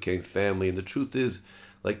friends, who became family. And the truth is,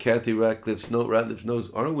 like Kathy Ratcliffe's knows,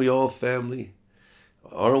 aren't we all family?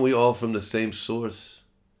 Aren't we all from the same source?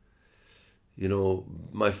 You know,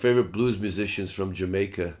 my favorite blues musician's from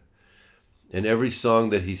Jamaica. And every song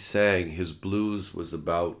that he sang, his blues was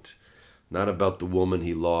about, not about the woman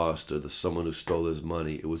he lost or the someone who stole his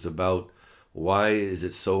money. It was about why is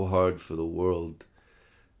it so hard for the world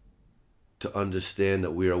to understand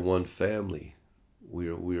that we are one family. We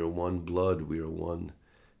are one blood. We are one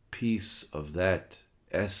piece of that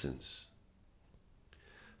essence.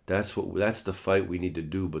 That's the fight we need to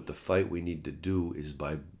do. But the fight we need to do is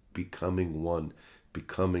by becoming one,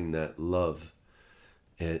 becoming that love.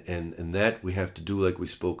 And that we have to do, like we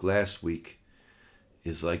spoke last week,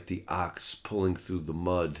 is like the ox pulling through the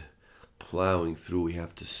mud, plowing through. We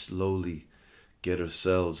have to slowly get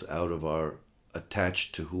ourselves out of our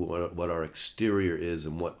attached to what our exterior is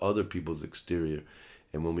and what other people's exterior.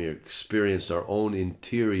 And when we experience our own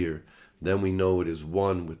interior, then we know it is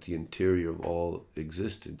one with the interior of all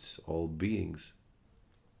existence, all beings.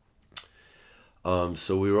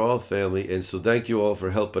 So we were all family, and so thank you all for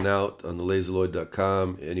helping out on the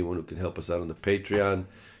laserloid.com. Anyone who can help us out on the Patreon,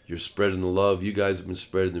 you're spreading the love. You guys have been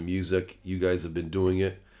spreading the music. You guys have been doing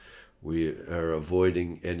it. We are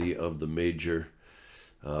avoiding any of the major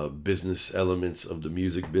business elements of the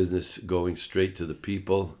music business, going straight to the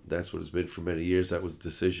people. That's what it's been for many years. That was the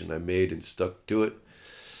decision I made and stuck to it.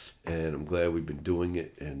 And I'm glad we've been doing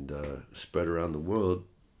it and spread around the world.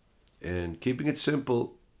 And keeping it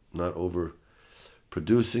simple, not over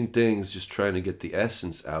producing things, just trying to get the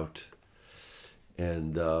essence out.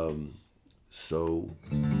 And so...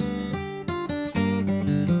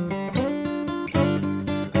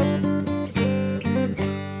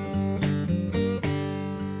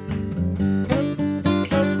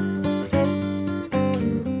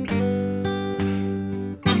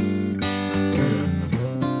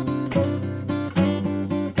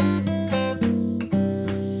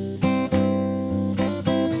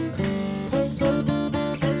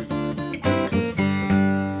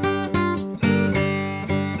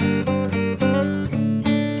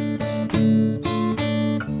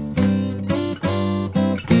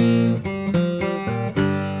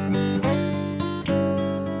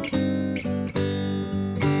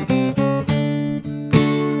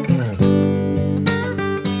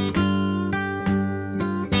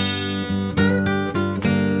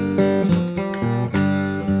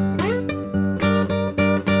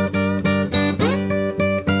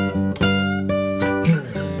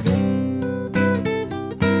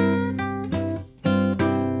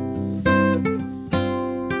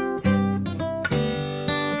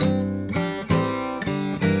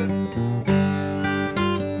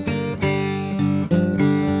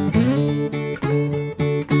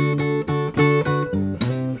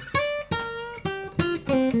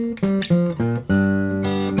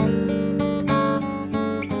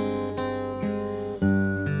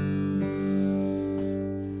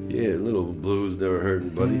 Yeah, little blues never hurt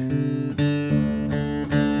anybody.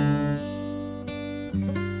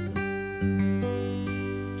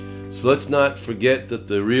 So let's not forget that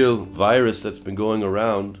the real virus that's been going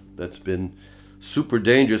around, that's been super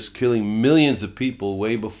dangerous, killing millions of people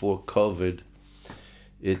way before COVID,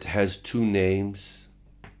 it has two names: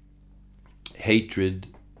 hatred.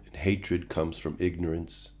 And hatred comes from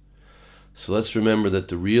ignorance. So let's remember that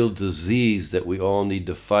the real disease that we all need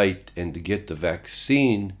to fight and to get the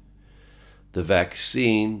vaccine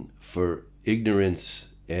for ignorance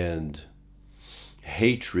and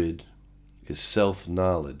hatred is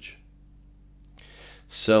self-knowledge.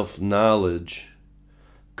 Self-knowledge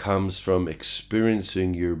comes from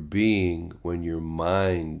experiencing your being when your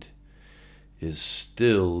mind is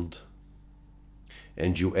stilled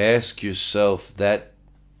and you ask yourself that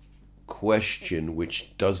question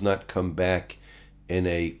which does not come back in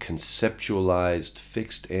a conceptualized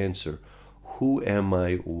fixed answer. who am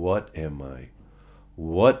I? What am I?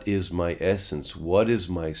 What is my essence? What is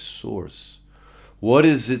my source? What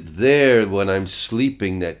is it there when I'm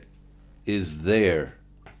sleeping that is there?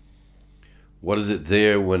 What is it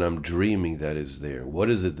there when I'm dreaming that is there?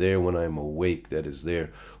 What is it there when I'm awake that is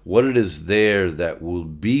there? What it is there that will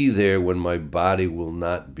be there when my body will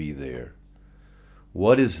not be there?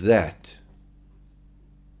 What is that?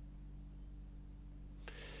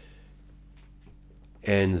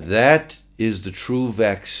 And that is the true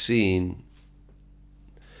vaccine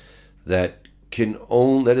that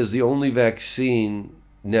is the only vaccine.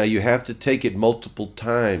 Now you have to take it multiple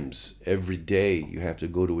times every day. You have to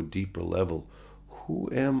go to a deeper level. Who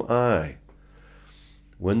am I?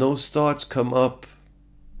 When those thoughts come up,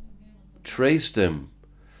 trace them.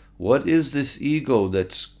 What is this ego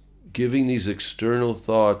that's giving these external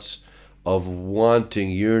thoughts of wanting,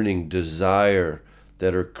 yearning, desire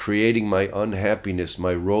that are creating my unhappiness,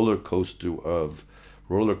 my roller coaster of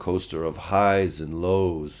highs and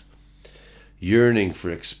lows, yearning for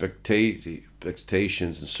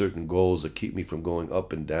expectations and certain goals that keep me from going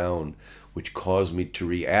up and down, which cause me to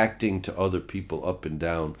reacting to other people up and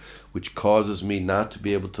down, which causes me not to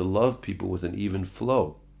be able to love people with an even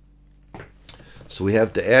flow. So we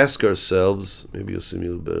have to ask ourselves, maybe you'll see me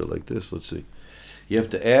a little better like this, let's see. You have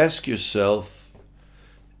to ask yourself,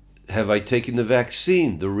 have I taken the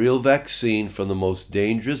vaccine, the real vaccine from the most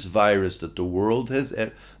dangerous virus that the world has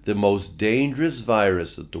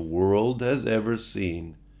ever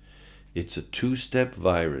seen? It's a 2-step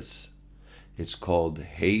virus. It's called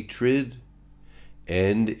hatred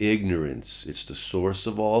and ignorance. It's the source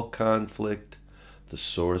of all conflict, the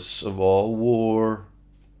source of all war.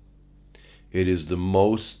 It's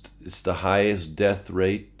the highest death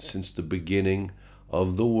rate since the beginning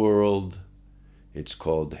of the world. It's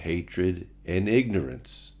called hatred and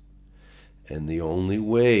ignorance. And the only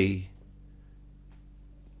way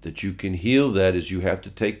that you can heal that is you have to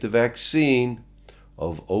take the vaccine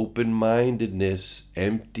of open-mindedness,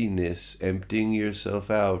 emptiness, emptying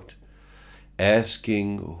yourself out,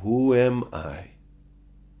 asking, who am I?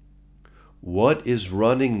 What is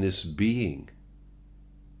running this being?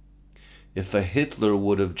 If a Hitler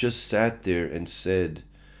would have just sat there and said,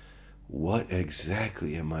 what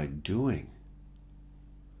exactly am I doing?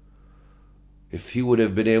 If he would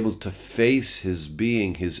have been able to face his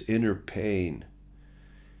being, his inner pain,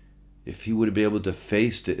 if he would have been able to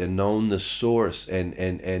face it and known the source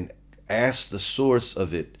and asked the source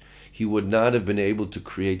of it, he would not have been able to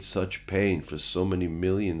create such pain for so many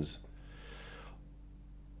millions.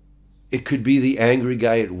 It could be the angry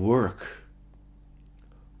guy at work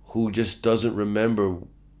who just doesn't remember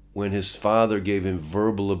when his father gave him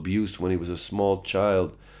verbal abuse when he was a small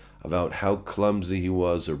child about how clumsy he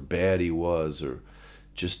was or bad he was or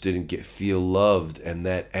just didn't feel loved, and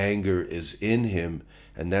that anger is in him,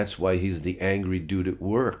 and that's why he's the angry dude at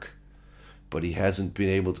work. But he hasn't been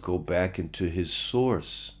able to go back into his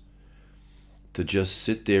source, to just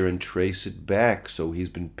sit there and trace it back. So he's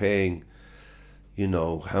been paying,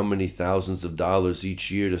 how many thousands of dollars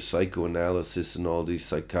each year to psychoanalysis and all these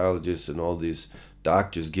psychologists and all these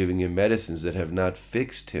doctors giving him medicines that have not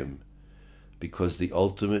fixed him. Because the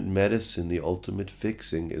ultimate medicine, the ultimate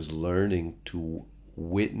fixing is learning to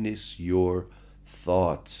witness your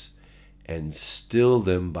thoughts and still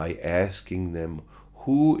them by asking them,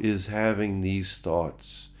 who is having these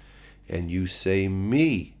thoughts? And you say,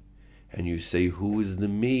 me. And you say, who is the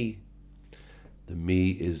me? The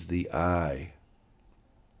me is the I.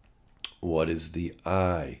 What is the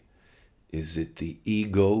I? Is it the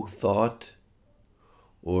ego thought?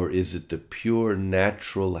 Or is it the pure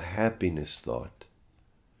natural happiness thought?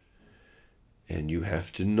 And you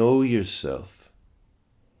have to know yourself.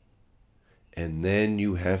 And then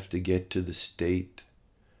you have to get to the state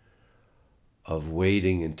of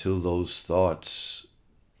waiting until those thoughts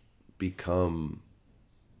become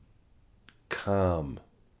calm,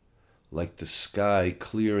 like the sky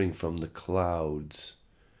clearing from the clouds.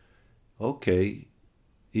 Okay,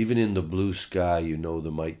 even in the blue sky,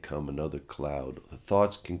 there might come another cloud. The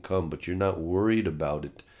thoughts can come, but you're not worried about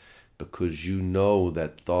it because you know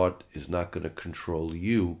that thought is not going to control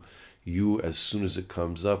you. You, as soon as it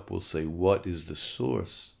comes up, will say, what is the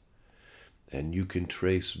source? And you can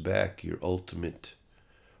trace back your ultimate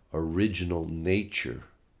original nature.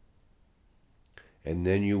 And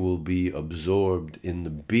then you will be absorbed in the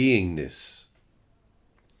beingness.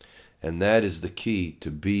 And that is the key, to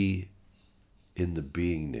be in the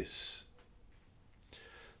beingness.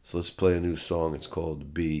 So let's play a new song. It's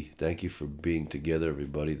called Be. Thank you for being together,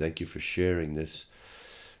 everybody. Thank you for sharing this.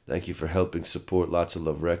 Thank you for helping support Lots of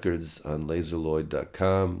Love Records on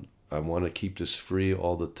laserloid.com. I want to keep this free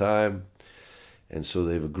all the time. And so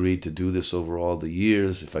they've agreed to do this over all the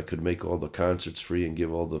years. If I could make all the concerts free and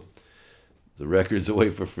give all the records away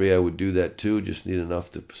for free, I would do that too. Just need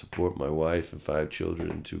enough to support my wife and 5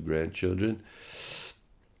 children and 2 grandchildren.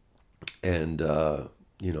 And,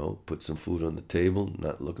 put some food on the table,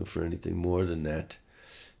 not looking for anything more than that.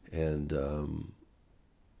 And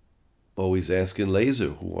always asking Laser,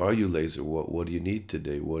 who are you, Laser? What do you need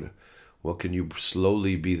today? What can you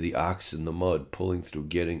slowly be the ox in the mud, pulling through,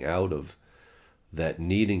 getting out of that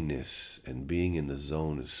needingness, and being in the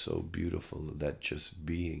zone is so beautiful, that just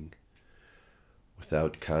being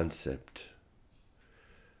without concept,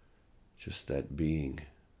 just that being.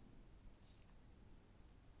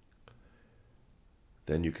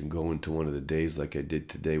 Then you can go into one of the days like I did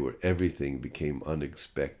today where everything became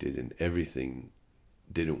unexpected and everything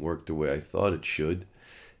didn't work the way I thought it should.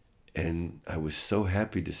 And I was so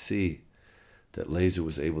happy to see that Laser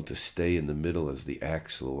was able to stay in the middle as the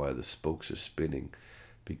axle while the spokes are spinning,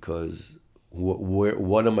 because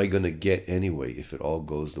what am I going to get anyway if it all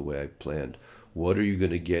goes the way I planned? What are you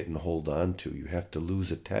going to get and hold on to? You have to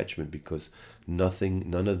lose attachment, because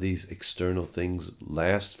none of these external things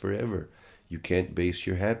last forever. You can't base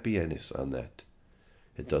your happiness on that.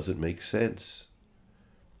 It doesn't make sense.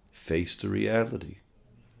 Face the reality.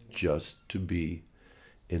 Just to be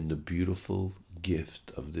in the beautiful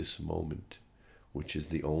gift of this moment, which is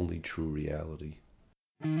the only true reality.